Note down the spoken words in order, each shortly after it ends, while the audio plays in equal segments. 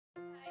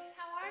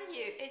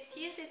you? It's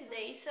Tuesday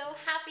today, so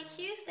happy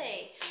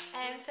Tuesday!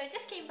 So I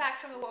just came back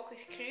from a walk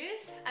with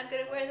Cruz. I'm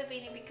gonna wear the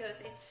beanie because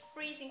it's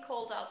freezing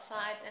cold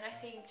outside and I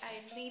think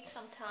I need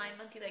some time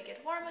until I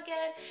get warm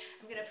again.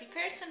 I'm gonna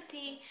prepare some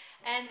tea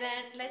and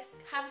then let's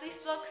have this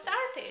vlog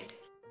started.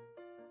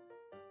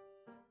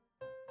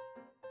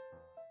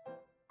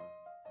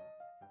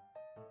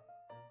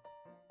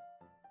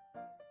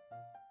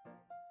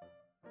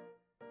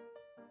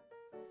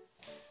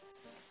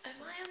 Am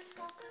I on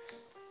focus?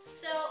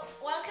 So,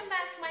 welcome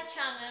back to my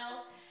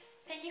channel.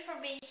 Thank you for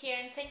being here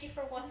and thank you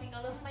for watching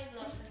all of my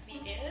vlogs and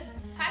videos.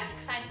 I'm quite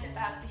excited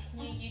about this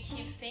new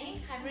YouTube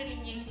thing. I'm really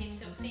new to it,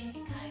 so please be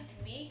kind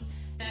to me.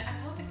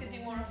 I'm hoping to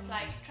do more of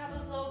like travel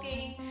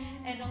vlogging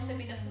and also a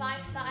bit of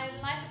lifestyle,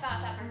 life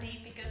about Aberdeen,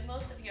 because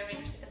most of you are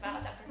interested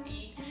about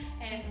Aberdeen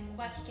and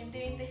what you can do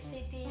in this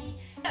city.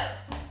 So,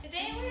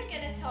 today we're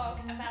gonna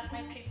talk about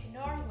my trip to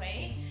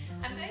Norway.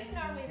 I'm going to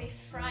Norway this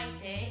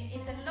Friday.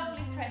 It's a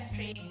lovely press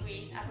trip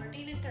with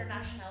Aberdeen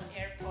International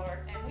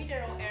Airport and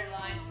Wideroe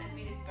Airlines and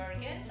visit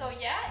Bergen. So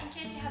yeah, in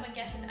case you haven't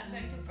guessed it, I'm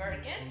going to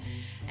Bergen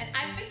and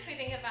I've been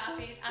tweeting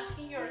about it,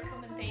 asking your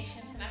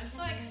recommendations, and I'm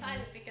so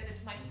excited because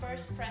it's my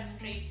first press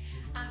trip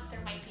after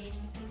my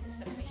PhD thesis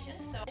submission,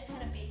 so it's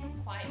gonna be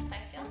quite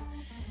special.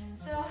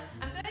 So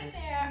I'm going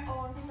there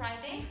on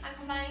Friday. I'm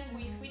flying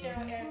with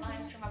Wideroe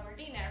Airlines from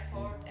Aberdeen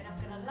Airport and I'm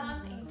gonna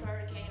land in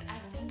Bergen, I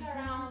think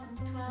around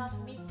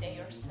 12 midday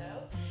or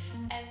so,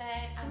 and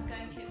then I'm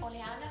going to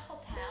Olympus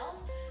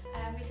Hotel,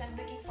 which I'm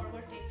looking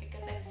forward to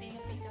because I've seen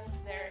a bit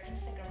of their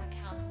Instagram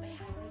account and they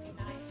have really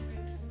nice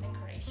rooms and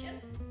decoration.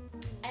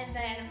 And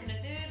then I'm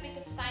gonna do a bit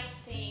of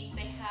sightseeing.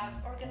 They have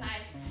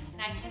organized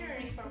an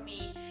itinerary for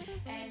me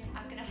and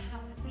I'm gonna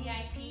have the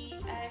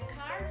VIP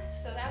card,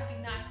 so that would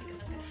be nice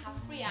because I'm gonna have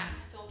free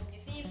access to all the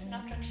museums and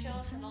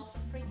attractions and also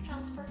free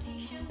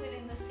transportation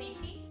within the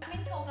city. I've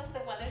been told that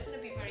the weather's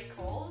gonna be very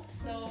cold,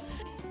 so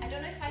I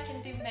don't know if I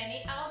can do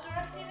many outdoor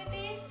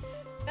activities,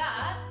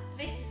 but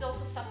this is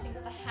also something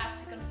that I have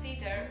to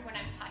consider when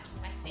I'm packing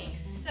my things.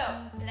 So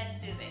let's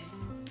do this.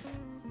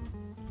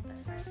 But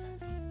first,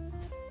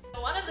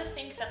 one of the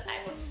things that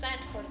I was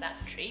sent for that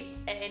trip,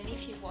 and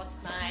if you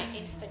watched my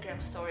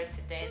Instagram stories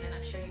today, then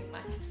I'm sure you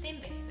might have seen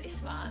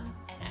this one,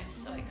 and I'm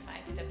so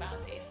excited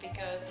about it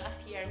because last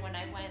year when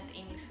I went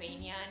in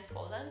Lithuania and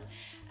Poland,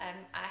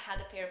 I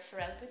had a pair of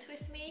Sorel boots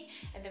with me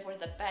and they were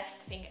the best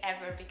thing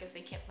ever because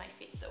they kept my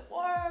feet so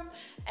warm.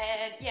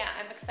 And yeah,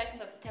 I'm expecting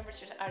that the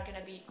temperatures are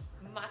gonna be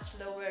much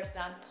lower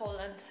than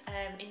Poland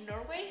in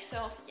Norway,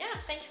 so yeah,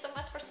 thank you so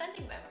much for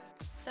sending them.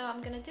 So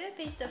I'm gonna do a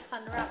bit of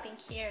unwrapping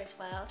here as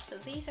well. So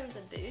these are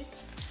the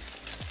boots.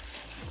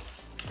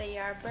 They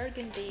are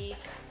burgundy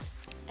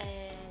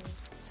and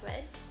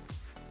suede.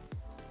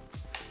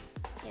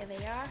 Here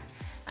they are.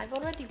 I've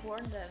already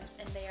worn them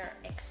and they are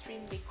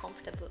extremely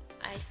comfortable.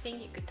 I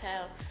think you could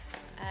tell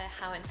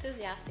how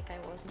enthusiastic I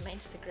was in my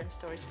Instagram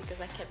stories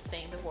because I kept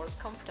saying the word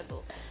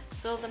comfortable.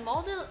 So the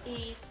model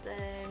is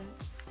the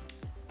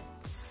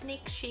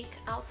Sneak Chic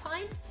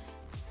Alpine.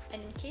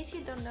 And in case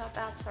you don't know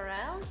about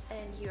Sorel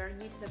and you're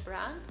new to the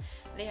brand,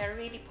 they are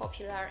really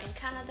popular in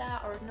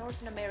Canada or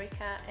Northern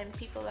America and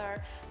people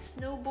are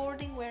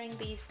snowboarding wearing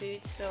these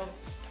boots. So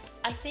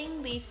I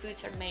think these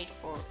boots are made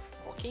for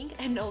walking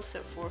and also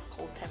for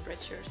cold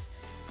temperatures.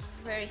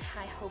 Very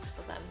high hopes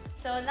for them.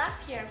 So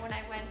last year when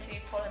I went to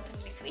Poland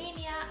and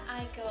Lithuania,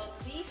 I got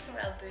these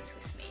Sorel boots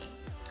with me.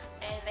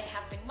 And they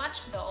have been much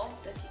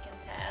loved, as you can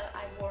tell.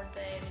 I wore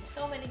them in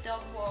so many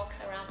dog walks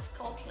around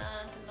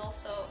Scotland and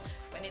also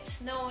when it's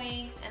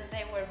snowing, and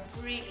they were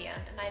brilliant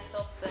and I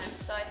loved them.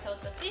 So I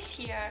thought that this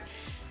year,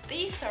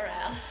 these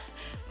Sorel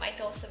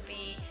might also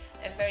be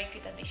a very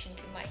good addition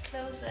to my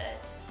closet,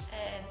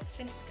 and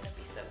since it's gonna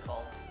be so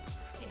cold,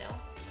 you know,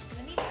 I'm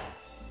gonna need them.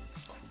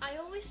 I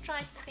always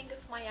try to think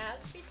of my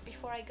outfits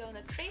before I go on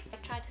a trip. I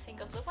try to think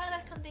of the weather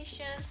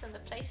conditions and the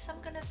places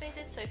I'm gonna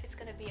visit. So if it's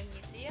gonna be a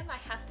museum, I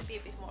have to be a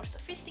bit more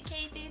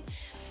sophisticated.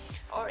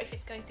 Or if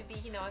it's going to be,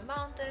 you know, a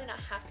mountain, I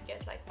have to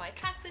get like my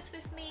track boots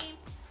with me.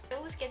 I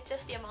always get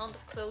just the amount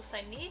of clothes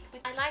I need.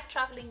 I like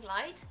traveling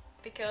light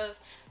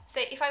because,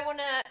 say, if I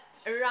wanna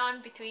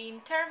run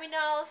between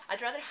terminals,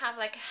 I'd rather have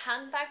like a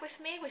handbag with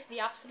me with the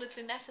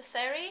absolutely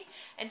necessary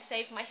and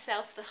save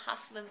myself the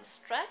hassle and the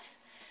stress.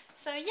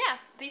 So yeah,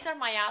 these are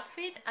my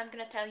outfits. I'm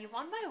gonna tell you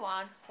one by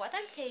one what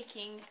I'm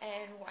taking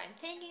and why I'm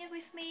taking it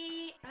with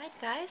me. Right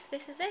guys,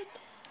 this is it.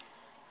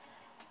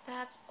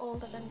 That's all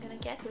that I'm gonna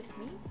get with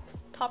me.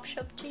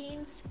 Topshop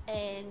jeans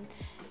and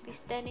this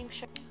denim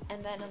shirt.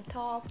 And then on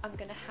top I'm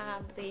gonna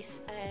have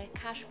this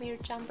cashmere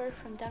jumper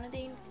from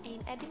Dunedin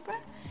in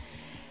Edinburgh.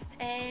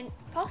 And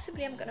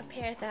possibly I'm gonna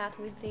pair that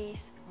with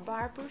this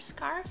barber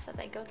scarf that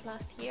I got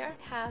last year.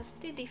 It has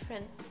two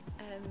different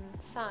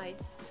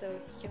sides, so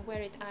you can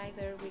wear it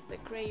either with the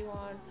grey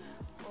one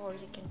or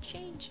you can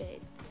change it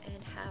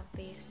and have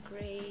these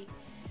grey,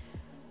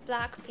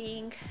 black,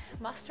 pink,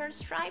 mustard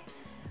stripes,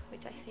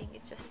 which I think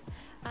it just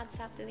adds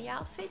up to the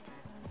outfit.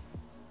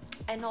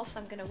 And also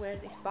I'm gonna wear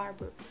this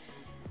barber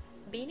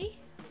beanie,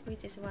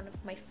 which is one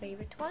of my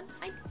favorite ones.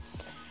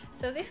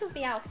 So this will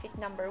be outfit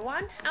number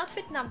 1.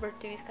 Outfit number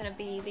 2 is gonna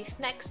be this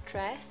next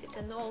dress. It's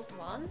an old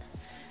one.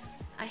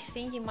 I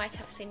think you might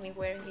have seen me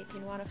wearing it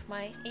in one of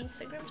my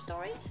Instagram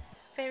stories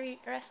very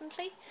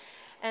recently.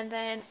 And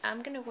then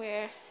I'm gonna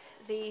wear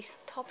this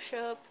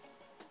Topshop.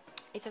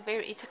 It's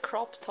a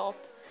crop top,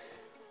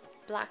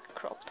 black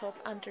crop top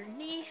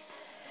underneath,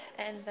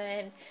 and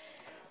then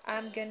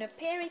I'm gonna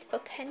pair it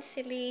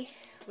potentially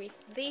with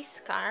this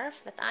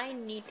scarf that I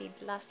knitted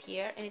last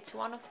year, and it's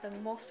one of the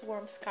most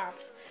warm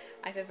scarves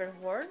I've ever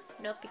worn,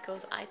 not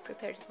because I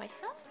prepared it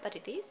myself, but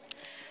it is.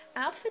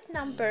 Outfit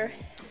number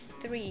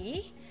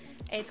 3,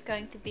 it's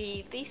going to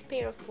be this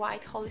pair of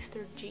white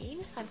Hollister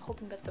jeans. I'm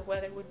hoping that the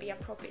weather would be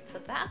appropriate for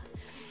that.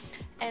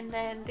 And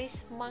then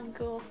this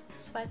mango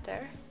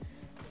sweater.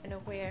 I'm gonna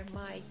wear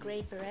my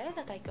grey beret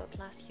that I got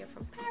last year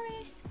from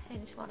Paris,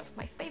 and it's one of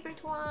my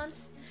favorite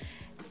ones.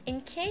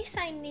 In case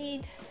I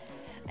need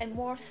a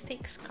more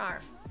thick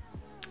scarf,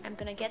 I'm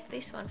gonna get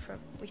this one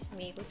with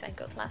me, which I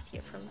got last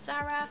year from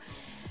Zara.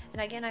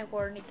 And again, I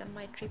wore it on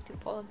my trip to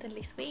Poland and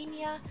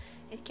Lithuania.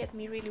 It kept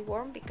me really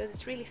warm because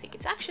it's really thick.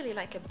 It's actually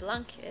like a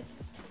blanket.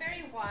 It's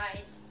very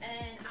wide,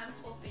 and I'm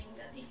hoping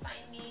that if I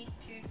need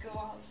to go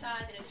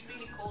outside and it's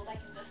really cold, I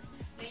can just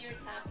layer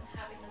it up and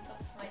have it on top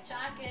of my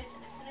jackets,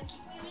 and it's gonna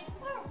keep me really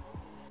warm.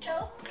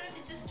 Hello, Cruz,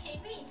 just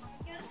came in.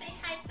 You wanna say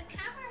hi to the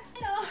camera?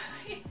 Hello.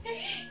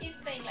 He's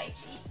playing like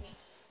cheesy.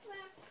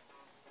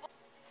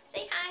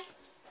 Say hi.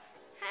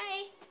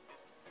 Hi.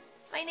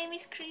 My name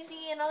is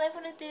Crazy, and all I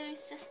want to do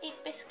is just eat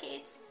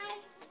biscuits. Hi.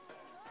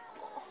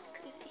 Oh,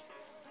 Crazy.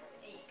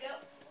 There you go.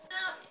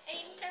 Now,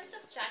 in terms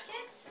of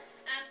jackets,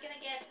 I'm gonna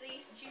get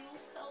this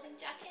Jules clothing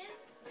jacket,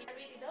 which I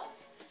really love.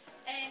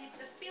 And it's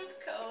the field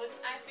coat.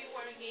 I've been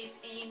wearing it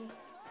in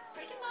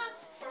pretty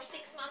much for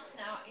 6 months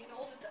now in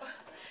all the dog.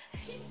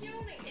 He's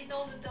yawning. In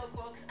all the dog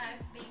walks I've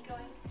been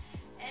going.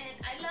 And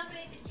I love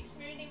it. It keeps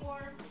me really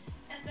warm.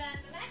 And then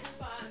the next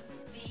one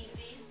would be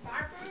this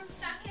Barber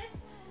jacket.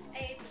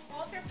 It's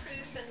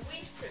waterproof and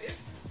windproof,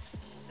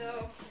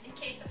 so in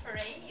case of a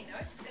rain, you know,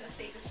 it's just gonna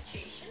save the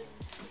situation.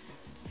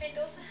 It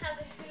also has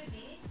a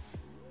hoodie,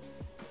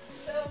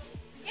 so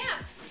yeah,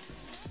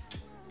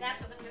 that's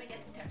what I'm gonna get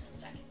in terms of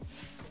jackets.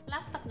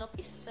 Last but not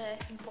least, the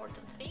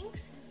important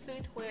things,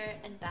 footwear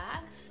and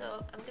bags.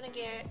 So I'm gonna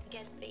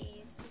get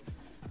these.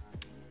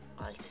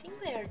 I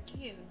think they are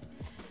new.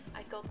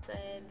 I got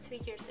them 3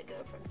 years ago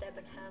from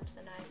Debenhams,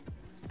 and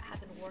I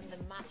haven't worn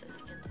them much, as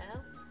you can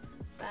tell.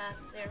 But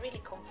they're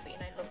really comfy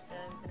and I love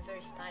them, and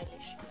very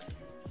stylish.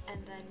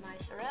 And then my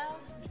Sorel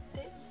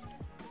boots,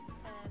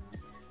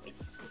 which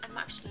I'm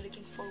actually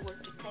looking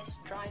forward to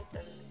test drive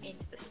them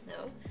into the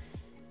snow.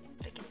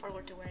 Looking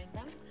forward to wearing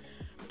them.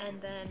 And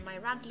then my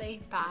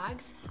Radley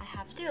bags, I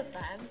have 2 of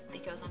them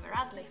because I'm a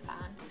Radley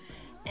fan.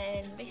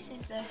 And this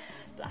is the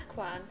black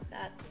one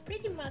that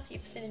pretty much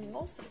you've seen in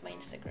most of my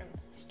Instagram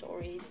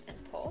stories and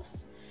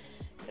posts.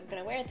 So I'm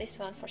gonna wear this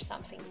one for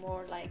something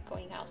more like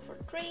going out for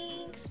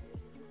drinks.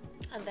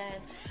 And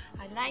then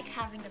I like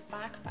having a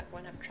backpack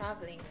when I'm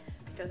traveling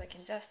because I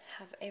can just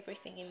have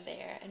everything in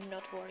there and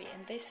not worry.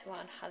 And this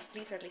one has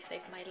literally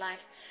saved my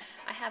life.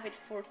 I have it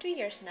for 2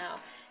 years now,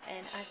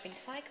 and I've been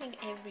cycling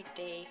every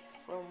day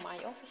from my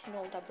office in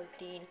Old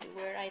Aberdeen to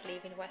where I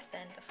live in West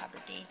End of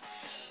Aberdeen.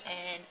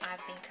 And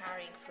I've been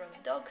carrying from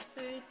dog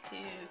food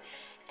to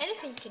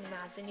anything you can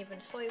imagine,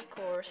 even soil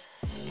cores,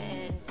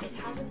 and it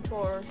hasn't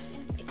torn.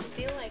 It's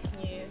still like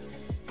new.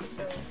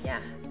 So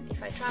yeah,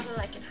 if I travel,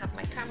 I can have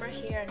my camera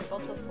here and a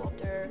bottle of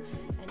water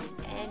and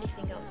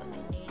anything else that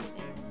I need,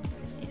 and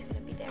it's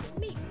gonna be there for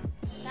me.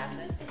 That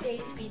was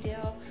today's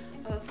video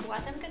of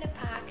what I'm gonna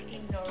pack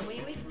in Norway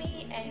with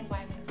me and why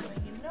I'm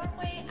going in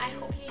Norway. I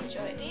hope you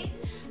enjoyed it.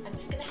 I'm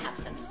just gonna have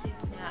some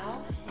soup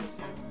now and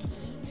some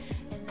tea,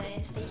 and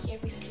then stay here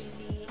with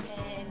Crazy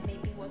and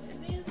maybe watch a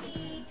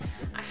movie.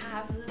 I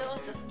have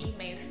loads of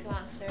emails to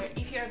answer.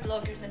 If you're a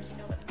blogger, then you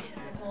know that this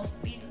is the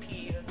most busy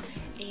period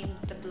in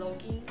the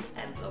blogging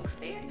and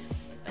blogsphere.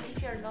 But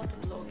if you're not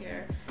a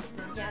blogger,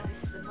 then yeah,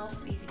 this is the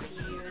most busy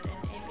period, and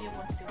everyone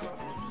wants to work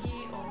with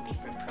you on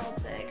different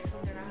projects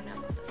on the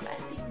run-up of the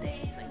festive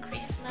days and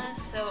Christmas.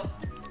 So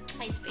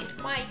it's been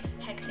quite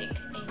hectic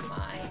in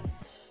my,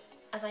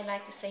 as I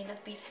like to say,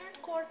 not Bees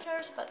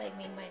headquarters, but I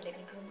mean my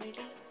living room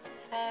really.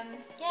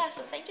 Yeah,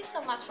 so thank you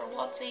so much for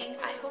watching.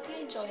 I hope you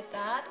enjoyed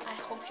that. I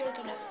hope you're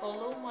gonna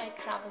follow my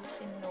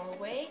travels in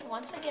Norway.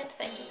 Once again,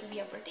 thank you to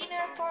the Aberdeen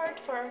Airport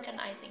for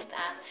organizing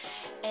that,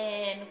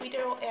 and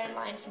Wideroe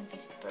Airlines in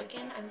Visit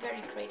Bergen. I'm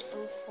very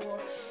grateful for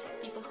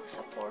people who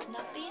support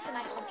NutBees, and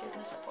I hope you're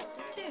gonna support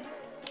them too.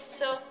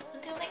 So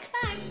until next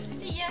time,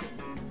 see ya!